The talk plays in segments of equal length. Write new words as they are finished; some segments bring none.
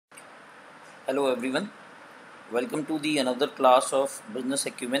Hello everyone, welcome to the another class of Business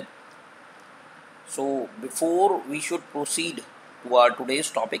Acumen. So before we should proceed to our today's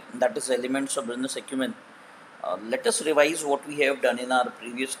topic, that is elements of business acumen, let us revise what we have done in our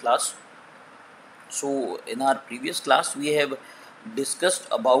previous class. So in our previous class we have discussed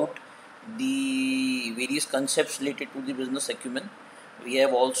about the various concepts related to the business acumen. We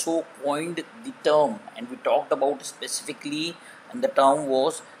have also coined the term and we talked about specifically, and the term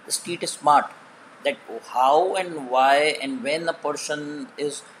was the street smart, that how and why and when a person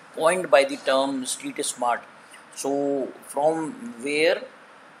is coined by the term street smart. So from where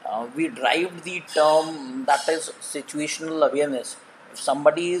we derived the term, that is situational awareness. If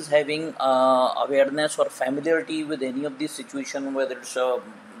somebody is having awareness or familiarity with any of these situation, whether it's a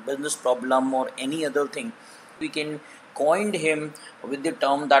business problem or any other thing, we can coined him with the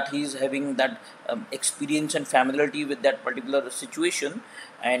term that he is having that experience and familiarity with that particular situation,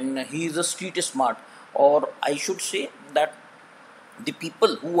 and he is a street smart, or I should say that the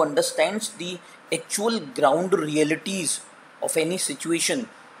people who understands the actual ground realities of any situation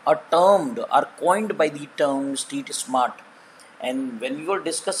are coined by the term street smart. And when we were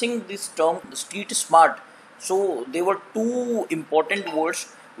discussing this term street smart, so there were two important words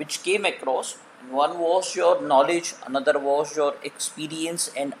which came across. One was your knowledge, another was your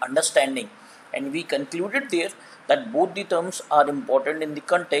experience and understanding, and we concluded there that both the terms are important in the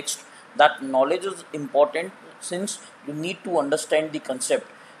context that knowledge is important, since you need to understand the concept,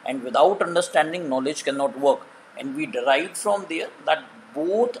 and without understanding knowledge cannot work. And we derived from there that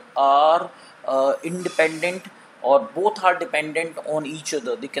both are independent, or both are dependent on each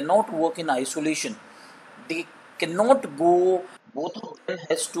other. They cannot work in isolation. They cannot go, both of them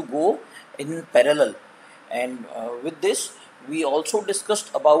has to go in parallel. And with this we also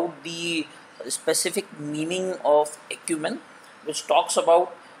discussed about the specific meaning of acumen, which talks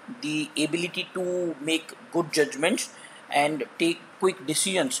about the ability to make good judgments and take quick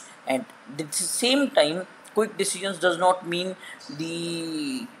decisions. And at the same time, quick decisions does not mean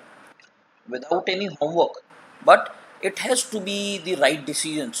the without any homework, but it has to be the right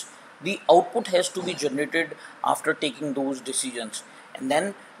decisions. The output has to be generated after taking those decisions. And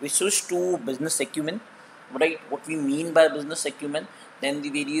then we switch to business acumen, right? What we mean by business acumen, then the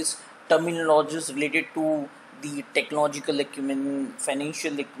various terminologies related to the technological acumen,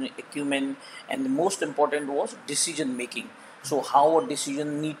 financial acumen, and the most important was decision making. So how a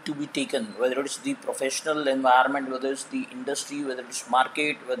decision need to be taken, whether it's the professional environment, whether it's the industry, whether it's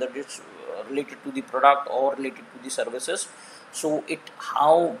market, whether it's related to the product or related to the services. So it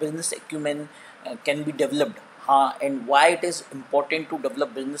how business acumen can be developed, and why it is important to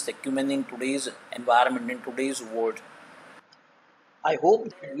develop business acumen in today's environment, in today's world. I hope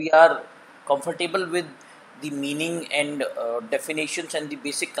that we are comfortable with the meaning and definitions and the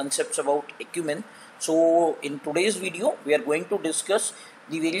basic concepts about acumen. So, in today's video, we are going to discuss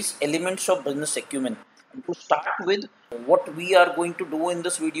the various elements of business acumen. And to start with, what we are going to do in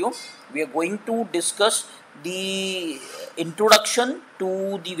this video, we are going to discuss the introduction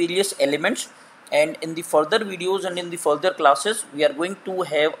to the various elements, and in the further videos and in the further classes we are going to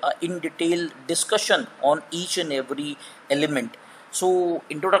have a in detail discussion on each and every element. So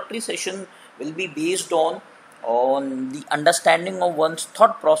introductory session will be based on the understanding of one's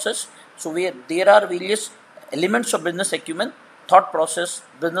thought process. So where there are various elements of business acumen: thought process,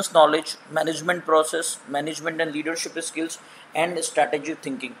 business knowledge, management process, management and leadership skills, and strategic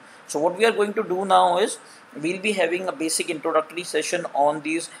thinking. So what we are going to do now is we'll be having a basic introductory session on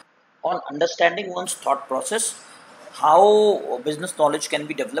these, on understanding one's thought process, how business knowledge can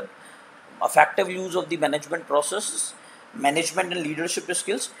be developed, effective use of the management processes, management and leadership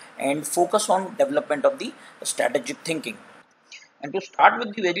skills, and focus on development of the strategic thinking. And to start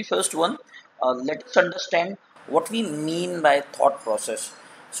with the very first one, let us understand what we mean by thought process.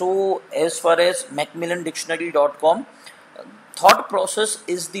 So, as far as macmillandictionary.com, thought process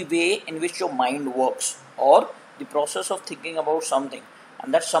is the way in which your mind works, or the process of thinking about something,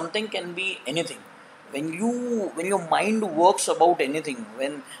 and that something can be anything. When your mind works about anything,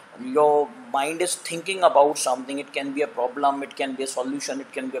 when your mind is thinking about something, it can be a problem, it can be a solution,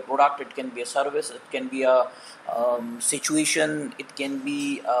 it can be a product, it can be a service, it can be a situation, it can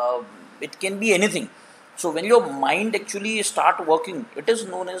be anything. So when your mind actually start working, it is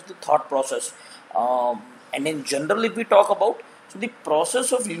known as the thought process. And in general, if we talk about, so the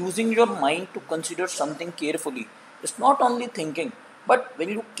process of using your mind to consider something carefully, it's not only thinking, but when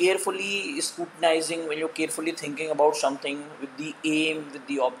you carefully scrutinizing, when you're carefully thinking about something with the aim, with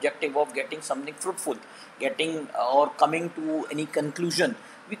the objective of getting something fruitful, getting or coming to any conclusion,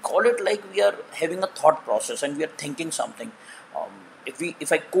 we call it like we are having a thought process and we are thinking something.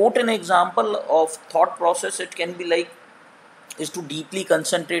 If I quote an example of thought process, it can be like, is to deeply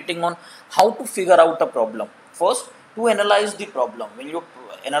concentrating on how to figure out a problem. First, to analyze the problem. When you're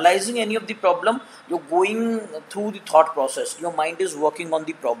analyzing any of the problem, you're going through the thought process. Your mind is working on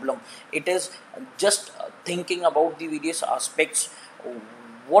the problem. It is just thinking about the various aspects,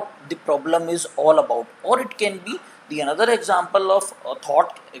 what the problem is all about. Or it can be the another example of a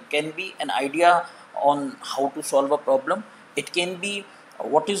thought. It can be an idea on how to solve a problem. It can be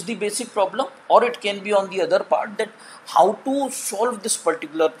what is the basic problem, or it can be on the other part, that how to solve this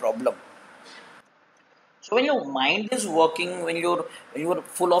particular problem. So when your mind is working, when you're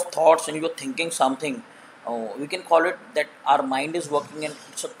full of thoughts and you're thinking something, we can call it that our mind is working and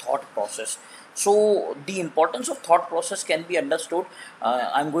it's a thought process. So the importance of thought process can be understood.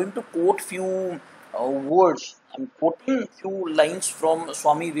 I'm going to quote few words. I'm quoting few lines from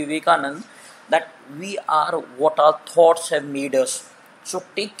Swami Vivekanand, that we are what our thoughts have made us. So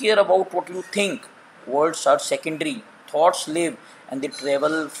take care about what you think. Words are secondary. Thoughts live and they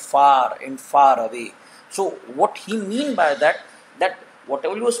travel far and far away. So what he mean by that, that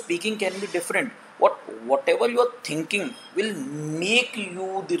whatever you are speaking can be different. Whatever you are thinking will make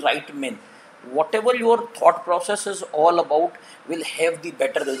you the right man. Whatever your thought process is all about will have the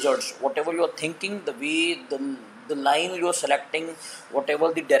better results. Whatever you are thinking, the way the line you are selecting,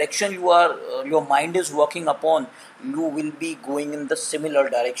 whatever the direction your mind is working upon, you will be going in the similar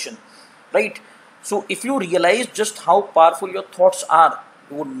direction, right? So if you realize just how powerful your thoughts are,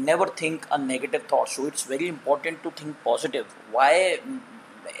 you would never think a negative thought. So it's very important to think positive. Why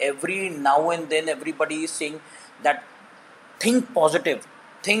every now and then everybody is saying that think positive,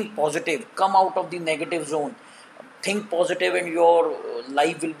 think positive, come out of the negative zone, think positive, and your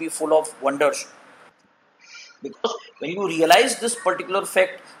life will be full of wonders. Because when you realize this particular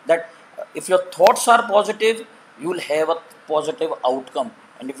fact, that if your thoughts are positive, you will have a positive outcome.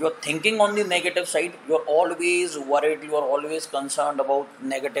 And if you're thinking on the negative side, you're always worried, you are always concerned about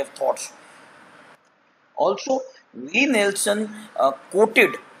negative thoughts. Also, Lee Nelson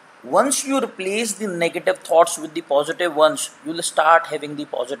quoted, once you replace the negative thoughts with the positive ones, you will start having the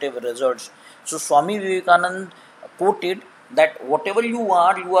positive results. So, Swami Vivekanand quoted that whatever you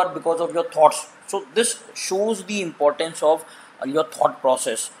are because of your thoughts. So, this shows the importance of your thought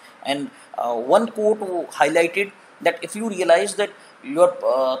process. And one quote highlighted that if you realize that your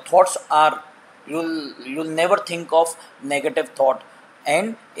thoughts are, you'll never think of negative thought.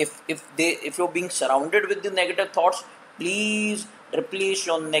 And if you're being surrounded with the negative thoughts, please replace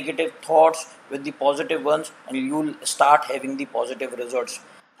your negative thoughts with the positive ones, and you'll start having the positive results.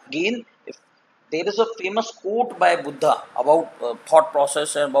 Again, if there is a famous quote by Buddha about thought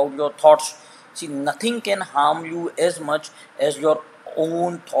process and about your thoughts. See, nothing can harm you as much as your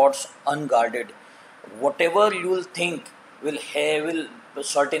own thoughts unguarded. Whatever you will think will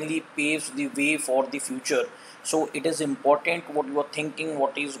certainly paves the way for the future. So it is important what you are thinking,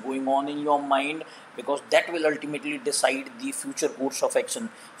 what is going on in your mind, because that will ultimately decide the future course of action.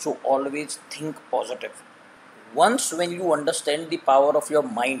 So always think positive. Once when you understand the power of your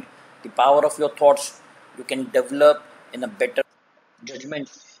mind, the power of your thoughts, you can develop in a better judgment.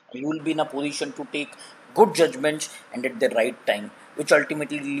 You will be in a position to take good judgments and at the right time, which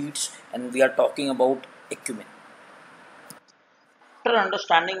ultimately leads, and we are talking about acumen. After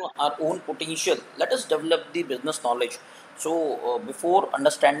understanding our own potential, let us develop the business knowledge. So, before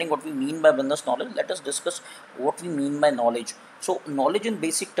understanding what we mean by business knowledge, let us discuss what we mean by knowledge. So, knowledge in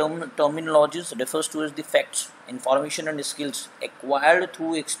basic terminologies refers to as the facts, information, and skills acquired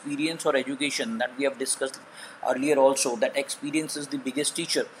through experience or education, that we have discussed earlier also. That experience is the biggest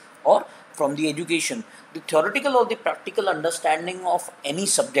teacher, or from the education, the theoretical or the practical understanding of any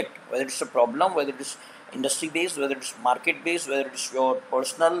subject, whether it's a problem, whether it is industry based, whether it's market based, whether it's your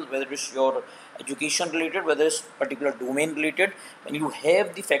personal, whether it's your education related, whether it's particular domain related. When you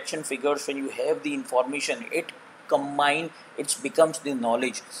have the facts and figures, when you have the information, it combine, it becomes the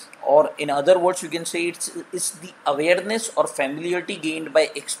knowledge. Or in other words, you can say it's the awareness or familiarity gained by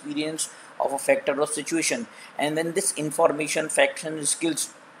experience of a factor or situation. And then this information, facts and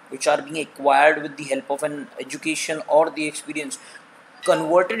skills which are being acquired with the help of an education or the experience,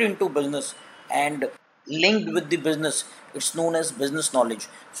 converted into business and linked with the business, it's known as business knowledge.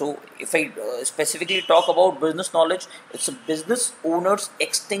 So if I specifically talk about business knowledge, it's a business owner's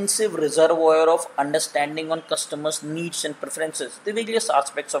extensive reservoir of understanding on customers needs and preferences, the various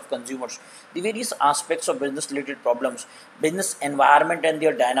aspects of consumers, the various aspects of business related problems, business environment and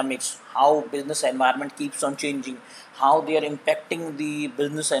their dynamics, how business environment keeps on changing, how they are impacting the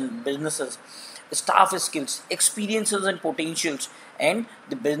business and businesses, staff skills, experiences and potentials, and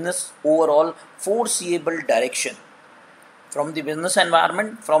the business overall foreseeable direction. From the business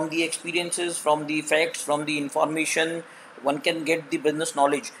environment, from the experiences, from the facts, from the information, one can get the business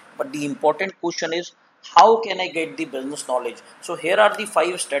knowledge. But the important question is, how can I get the business knowledge? So here are the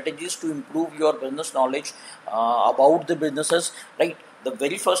five strategies to improve your business knowledge about the businesses, right? The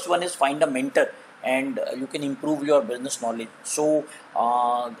very first one is find a mentor, and you can improve your business knowledge. So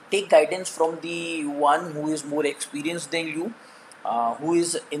take guidance from the one who is more experienced than you, who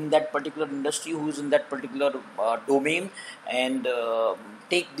is in that particular industry, who is in that particular domain, and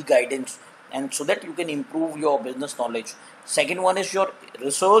take the guidance, and so that you can improve your business knowledge. Second one is your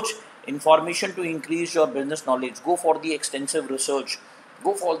research information to increase your business knowledge. Go for the extensive research,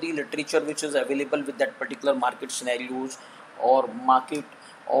 go for the literature which is available with that particular market scenarios, or market,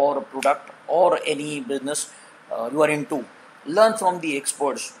 or product, or any business you are into. Learn from the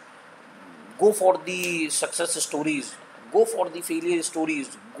experts, go for the success stories, go for the failure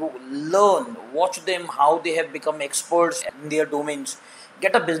stories, go learn, watch them how they have become experts in their domains.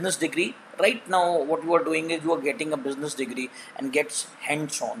 Get a business degree. Right now what you are doing is you are getting a business degree and gets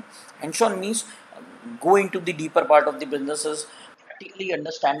hands on means go into the deeper part of the businesses, practically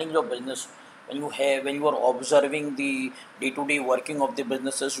understanding your business. When you are observing the day to day working of the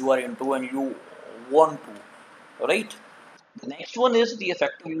businesses you are into and you want to, right? The next one is the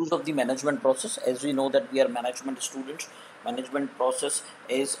effective use of the management process. As we know that we are management students, management process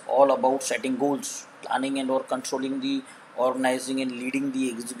is all about setting goals, planning and or controlling the organizing and leading the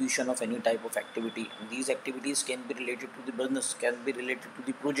execution of any type of activity. And these activities can be related to the business, can be related to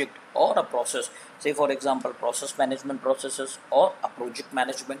the project or a process. Say for example, process management processes or a project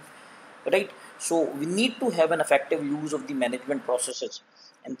management, right? So we need to have an effective use of the management processes,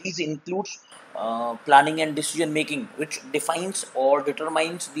 and these includes planning and decision making, which defines or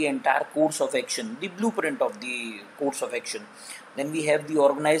determines the entire course of action, the blueprint of the course of action. Then we have the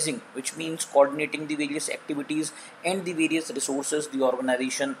organizing, which means coordinating the various activities and the various resources the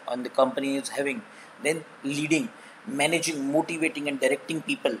organization and the company is having. Then leading, managing, motivating and directing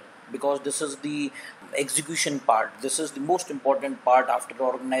people, because this is the execution part, this is the most important part. After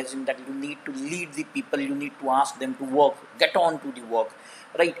organizing, that you need to lead the people, you need to ask them to work, get on to the work,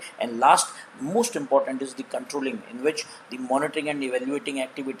 right? And last, most important is the controlling, in which the monitoring and evaluating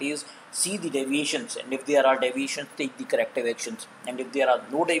activities, see the deviations, and if there are deviations, take the corrective actions, and if there are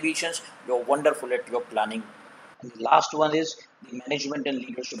no deviations, you're wonderful at your planning. And the last one is the management and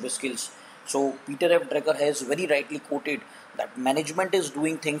leadership skills. So Peter F. Drucker has very rightly quoted that management is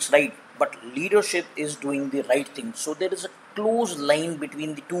doing things right, but leadership is doing the right thing. So there is a close line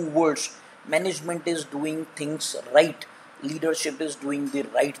between the two words. Management is doing things right, leadership is doing the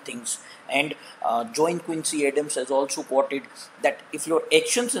right things. And John Quincy Adams has also quoted that if your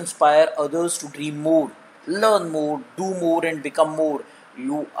actions inspire others to dream more, learn more, do more, and become more,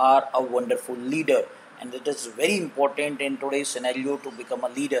 you are a wonderful leader. And it is very important in today's scenario to become a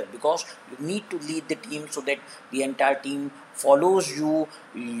leader, because you need to lead the team so that the entire team follows you,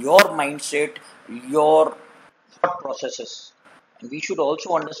 your mindset, your thought processes. And we should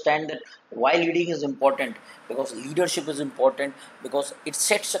also understand that why leading is important, because leadership is important because it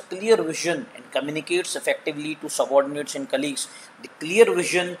sets a clear vision and communicates effectively to subordinates and colleagues. The clear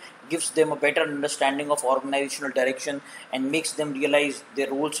vision gives them a better understanding of organizational direction and makes them realize their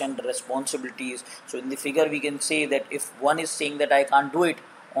roles and responsibilities. So in the figure we can say that if one is saying that I can't do it,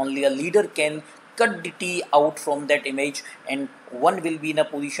 only a leader can cut the T out from that image, and one will be in a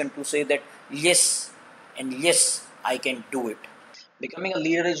position to say that yes, and yes, I can do it. Becoming a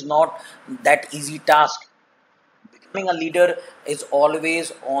leader is not that easy task. Becoming a leader is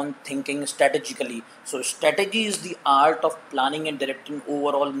always on thinking strategically. So strategy is the art of planning and directing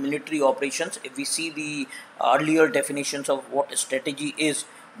overall military operations. If we see the earlier definitions of what strategy is,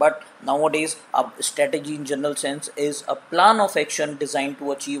 but nowadays a strategy in general sense is a plan of action designed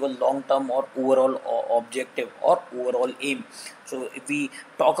to achieve a long term or overall objective or overall aim. So if we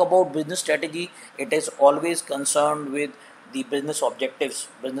talk about business strategy, it is always concerned with the business objectives,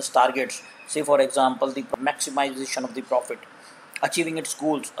 business targets. Say, for example, the maximization of the profit, achieving its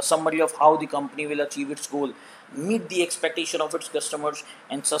goals, a summary of how the company will achieve its goal, meet the expectation of its customers,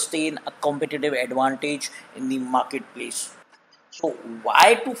 and sustain a competitive advantage in the marketplace. So,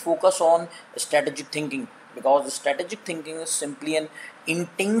 why to focus on strategic thinking? Because strategic thinking is simply an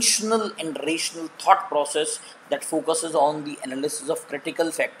intentional and rational thought process that focuses on the analysis of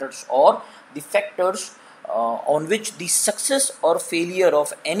critical factors, or the factors on which the success or failure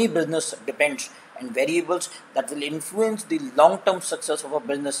of any business depends, and variables that will influence the long term success of a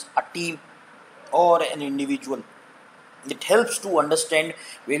business, a team, or an individual. It helps to understand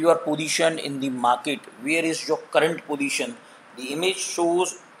where you are positioned in the market, where is your current position. The image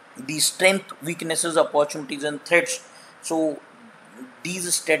shows the strength, weaknesses, opportunities, and threats. So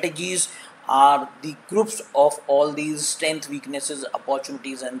these strategies are the groups of all these strengths, weaknesses,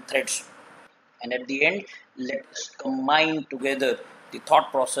 opportunities, and threats. And at the end, let's combine together the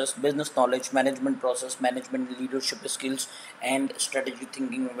thought process, business knowledge, management process, management leadership skills, and strategy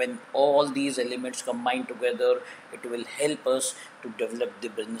thinking. When all these elements combine together, it will help us to develop the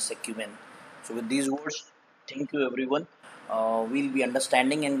business acumen. So, with these words, thank you everyone. We'll be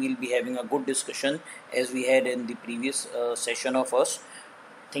understanding and we'll be having a good discussion as we had in the previous session of us.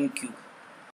 Thank you.